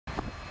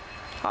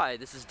Hi,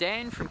 this is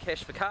Dan from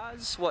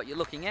Cash4Cars. What you're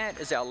looking at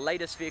is our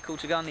latest vehicle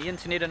to go on the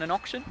internet in an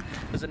auction.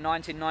 It's a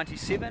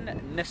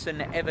 1997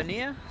 Nissan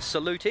Avenir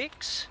Salute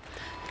X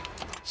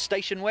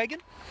station wagon.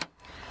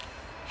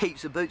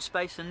 Heaps of boot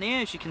space in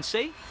there, as you can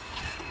see.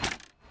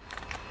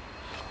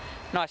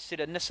 Nice set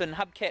of Nissan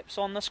hubcaps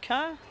on this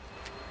car.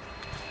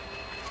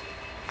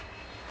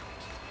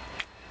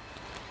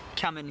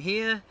 Come in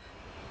here,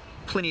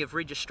 plenty of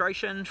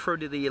registration through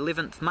to the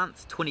 11th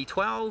month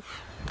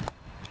 2012.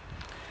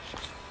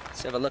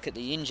 Let's have a look at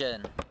the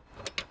engine.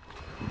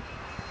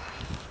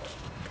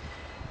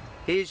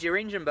 Here's your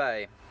engine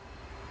bay.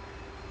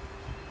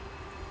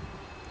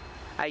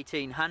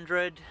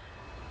 1800,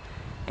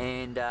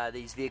 and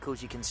these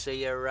vehicles you can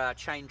see are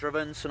chain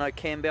driven, so no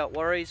cam belt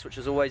worries, which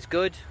is always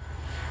good.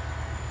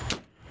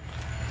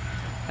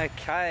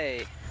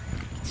 Okay,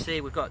 you can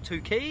see we've got two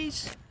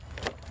keys.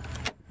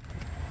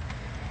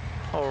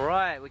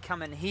 Alright, we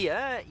come in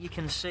here, you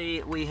can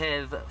see we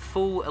have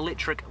full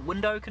electric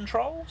window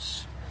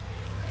controls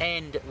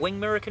and wing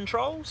mirror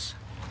controls.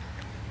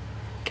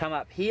 Come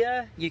up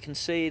here, you can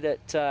see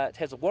that it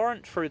has a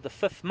warrant through the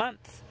 5th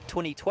month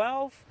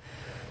 2012.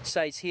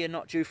 Says here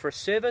not due for a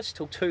service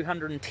till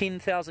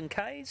 210,000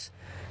 Ks.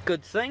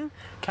 Good thing.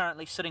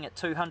 Currently sitting at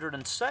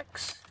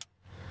 206.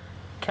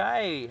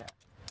 Okay,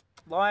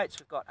 lights,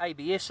 we've got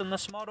ABS in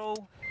this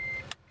model.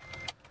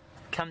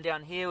 Come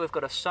down here, we've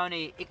got a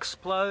Sony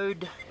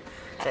Explode.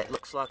 That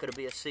looks like it'll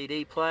be a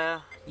CD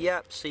player.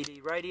 Yep,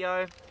 CD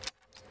radio.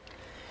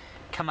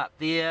 Come up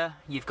there,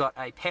 you've got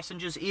a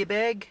passenger's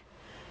airbag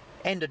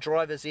and a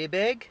driver's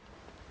airbag.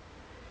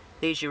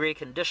 There's your air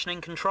conditioning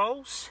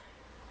controls.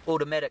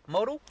 Automatic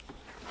model.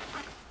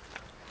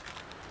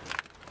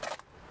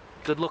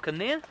 Good look in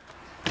there.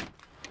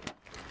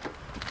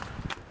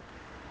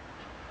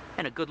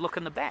 And a good look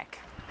in the back.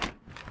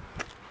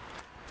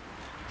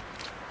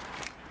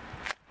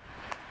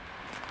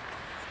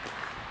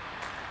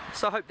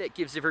 So I hope that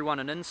gives everyone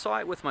an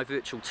insight with my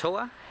virtual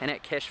tour, and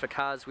at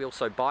Cash4Cars we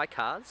also buy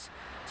cars,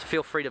 so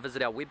feel free to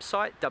visit our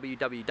website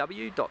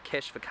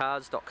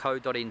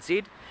www.cash4cars.co.nz,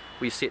 where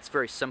you see it's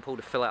very simple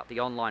to fill out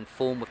the online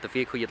form with the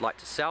vehicle you'd like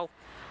to sell.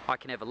 I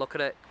can have a look at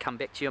it, come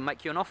back to you and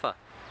make you an offer.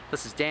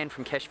 This is Dan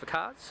from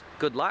Cash4Cars.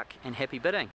 Good luck and happy bidding.